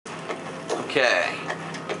Okay.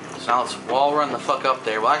 So now let's wall run the fuck up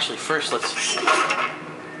there. Well, actually, first let's...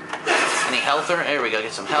 Any health? There we go.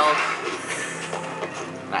 Get some health.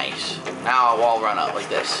 Nice. Now I'll wall run up like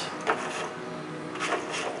this.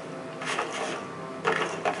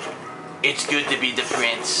 It's good to be the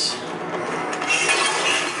prince.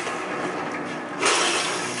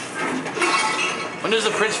 When does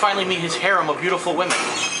the prince finally meet his harem of beautiful women?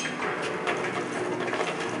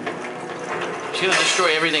 She's gonna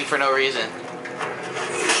destroy everything for no reason.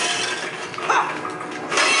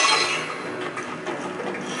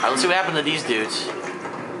 Alright, let's see what happened to these dudes.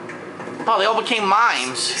 Oh, they all became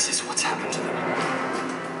mimes. This is what's happened to them.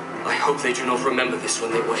 I hope they do not remember this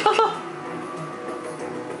when they wake.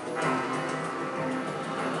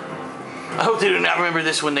 I hope they do not remember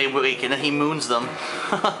this when they wake, and then he moons them.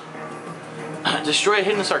 Destroy a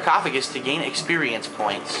hidden sarcophagus to gain experience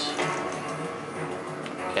points.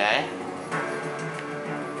 Okay.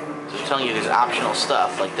 So they're telling you there's optional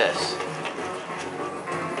stuff like this.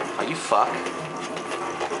 Oh, you fuck.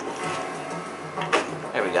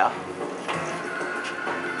 There we go.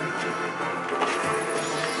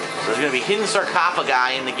 So there's going to be hidden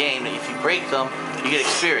sarcophagi in the game that if you break them, you get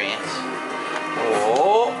experience.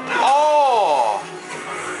 Oh! Oh!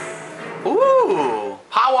 Ooh!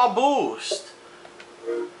 Power boost!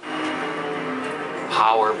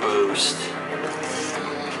 Power boost.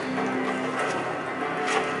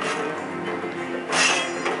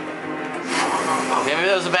 Okay, maybe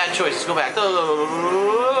that was a bad choice. Let's go back.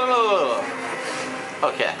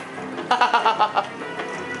 Okay.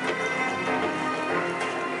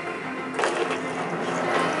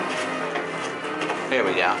 There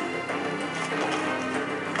we go.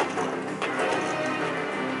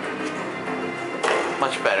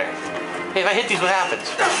 Much better. Hey, if I hit these, what happens?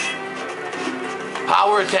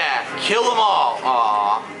 Power attack. Kill them all.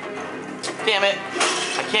 Aw. Damn it.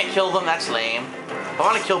 I can't kill them. That's lame. If I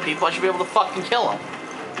want to kill people, I should be able to fucking kill them.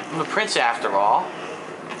 I'm the prince after all.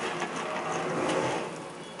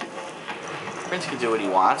 Prince can do what he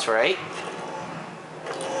wants, right?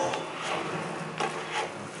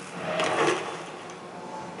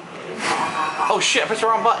 Oh shit, I pressed the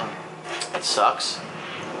wrong button. That sucks.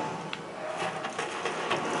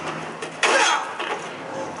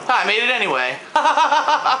 I made it anyway.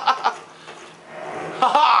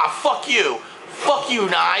 Haha, fuck you. Fuck you,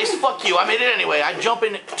 Nice. Fuck you. I made it anyway. I jump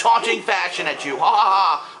in taunting fashion at you. Ha ha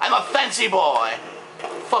ha. I'm a fancy boy.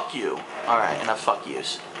 Fuck you. Alright, enough fuck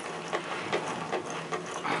yous.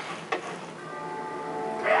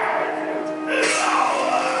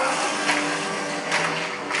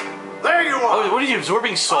 There you are. Oh, what are you,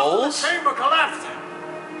 absorbing souls? The chamber collapsed.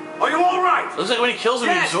 Are you all right? Looks like when he kills them,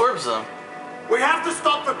 he absorbs them. We have to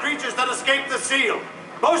stop the creatures that escaped the seal.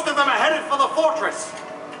 Most of them are headed for the fortress.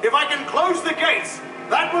 If I can close the gates,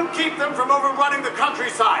 that will keep them from overrunning the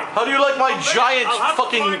countryside. How do you like my giant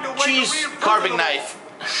fucking cheese carving knife?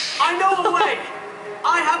 I know a way.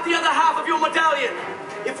 I have the other half of your medallion.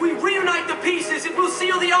 If we reunite the pieces, it will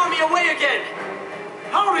seal the army away again.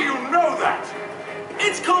 How do you know that?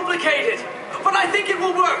 It's complicated, but I think it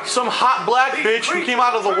will work. Some hot black bitch who came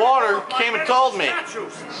out of the water came and told me.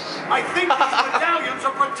 I think these medallions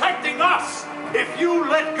are protecting us. If you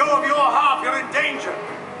let go of your half, you're in danger.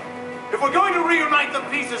 If we're going to reunite the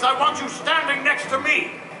pieces, I want you standing next to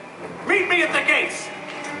me. Meet me at the gates.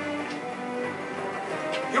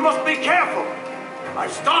 You must be careful.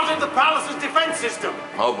 I've started the palace's defense system.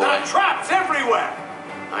 Oh boy. There are traps everywhere.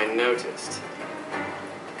 I noticed.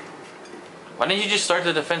 Why didn't you just start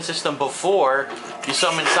the defense system before you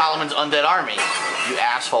summoned Solomon's undead army, you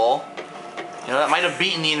asshole? You know, that might have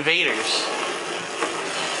beaten the invaders.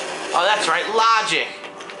 Oh, that's right, logic.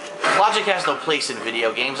 Logic has no place in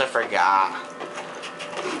video games, I forgot.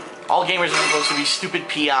 All gamers are supposed to be stupid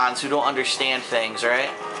peons who don't understand things,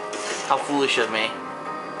 right? How foolish of me.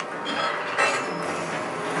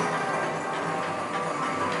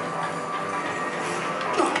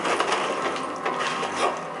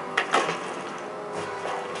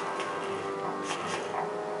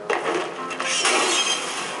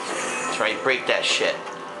 That's right, break that shit.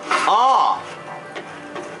 Oh!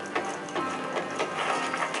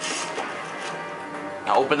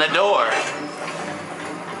 Now open the door.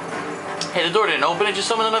 Hey, the door didn't open, it just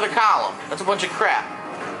summoned another column. That's a bunch of crap.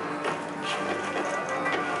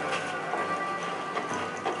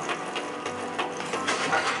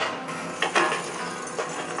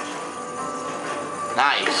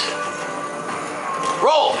 Nice.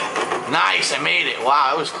 Roll! Nice, I made it.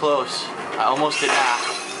 Wow, it was close. I almost did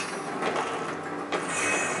not.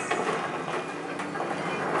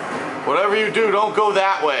 Whatever you do, don't go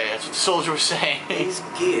that way. That's what the soldier was saying. These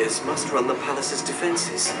gears must run the palace's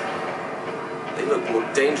defenses. They look more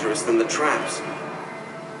dangerous than the traps.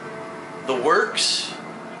 The works?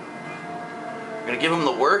 You're gonna give him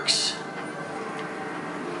the works?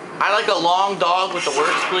 I like a long dog with the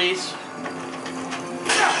works, please.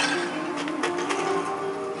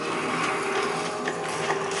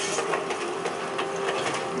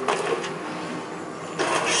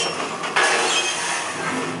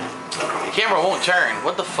 The camera won't turn.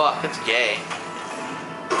 What the fuck? That's gay.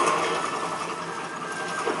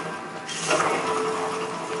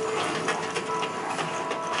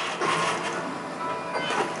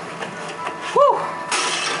 Whew!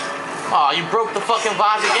 Oh, you broke the fucking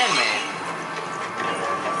vase again, man.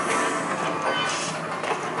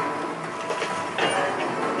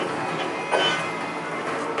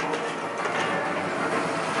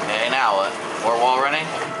 Okay, now what? More wall running?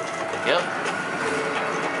 Yep.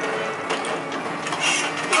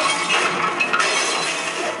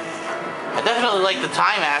 I definitely like the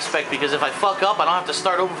time aspect because if I fuck up, I don't have to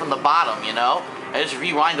start over from the bottom, you know? I just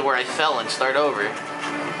rewind to where I fell and start over.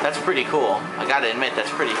 That's pretty cool. I gotta admit, that's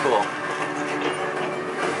pretty cool.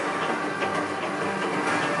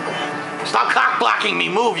 Stop cock blocking me!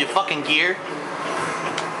 Move, you fucking gear!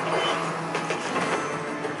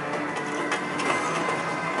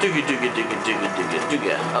 Dooga dooga dooga dooga dooga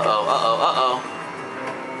dooga. Uh-oh, uh-oh, uh-oh.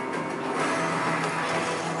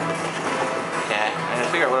 Okay, I gotta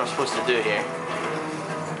figure out what I'm supposed to do here.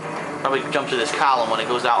 Probably jump to this column when it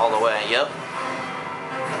goes out all the way. Yep.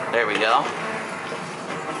 There we go.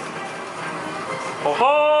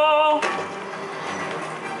 Oh-ho!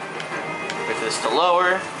 Wait for this to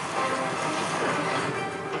lower.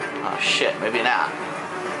 Oh shit, maybe not.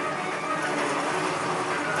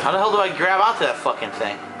 How the hell do I grab onto that fucking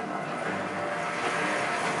thing?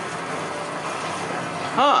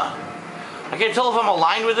 Huh. I can't tell if I'm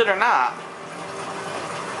aligned with it or not.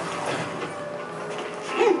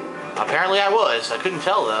 Apparently I was. I couldn't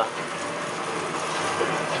tell though.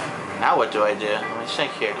 Now what do I do? Let me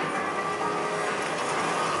think here.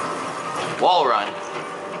 Wall run.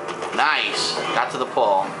 Nice. Got to the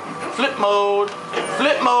pole. Flip mode.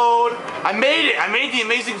 Flip mode. I made it. I made the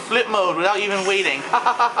amazing flip mode without even waiting.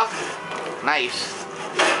 Nice.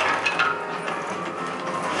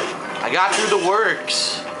 I got through the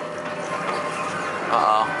works.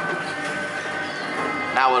 Uh-oh.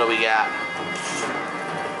 Now what do we got?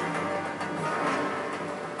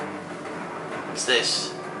 What's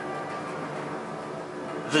this?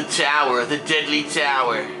 The tower. The deadly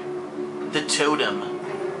tower. The totem.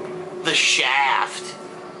 The shaft.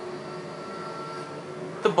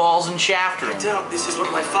 The balls and shaft room. I doubt this is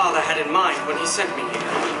what my father had in mind when he sent me here.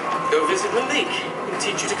 Go visit Malik and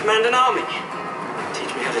teach you to command an army.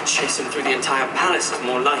 Teach me how to chase him through the entire palace is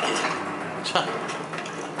more like it.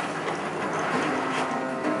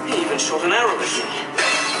 He even shot an arrow at me.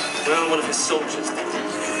 Well, one of his soldiers did.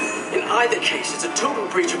 In either case, it's a total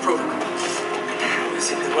breach of protocol. How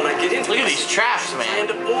is it that when I get into Look at these traps, man. I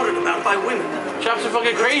end up ordered about by women? Traps are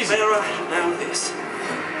fucking crazy. Bearer, now this.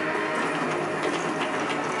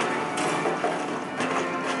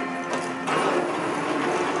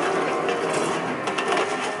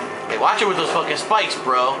 Hey, watch it with those fucking spikes,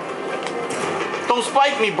 bro. Don't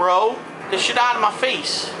spike me, bro. Get shit out of my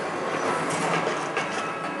face.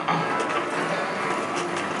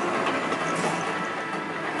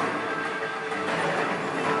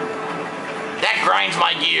 That grinds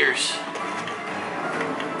my gears.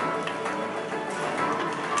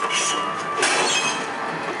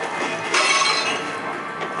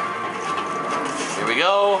 Here we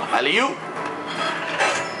go. Alley-oop.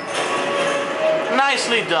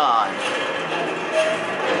 Nicely done.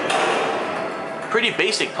 Pretty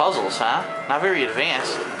basic puzzles, huh? Not very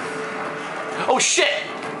advanced. Oh shit!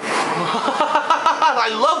 I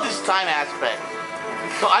love this time aspect.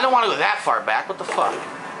 No, I don't want to go that far back. What the fuck?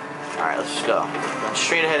 Alright, let's just go. Going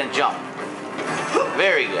straight ahead and jump.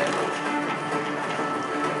 Very good.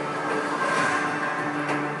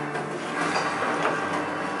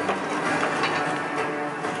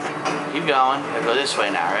 Keep going. Gotta go this way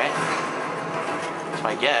now, right? That's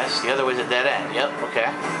my guess. The other way's a dead end. Yep,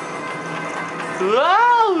 okay.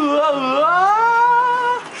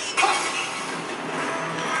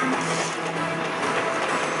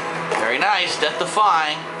 Very nice, death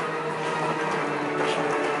defying.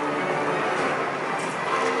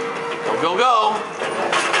 Go, go, go.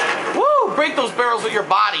 Woo! Break those barrels with your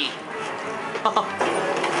body.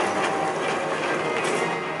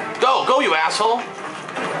 Go, go, you asshole.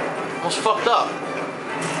 Almost fucked up.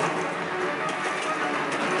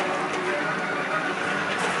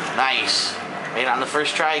 Nice. Made it on the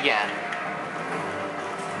first try again.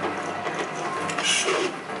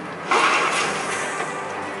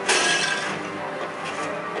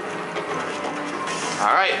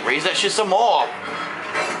 Alright, raise that shit some more.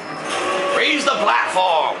 Raise the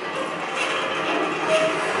platform.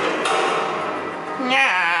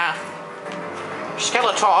 Yeah.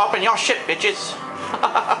 Skeletor, open your shit, bitches.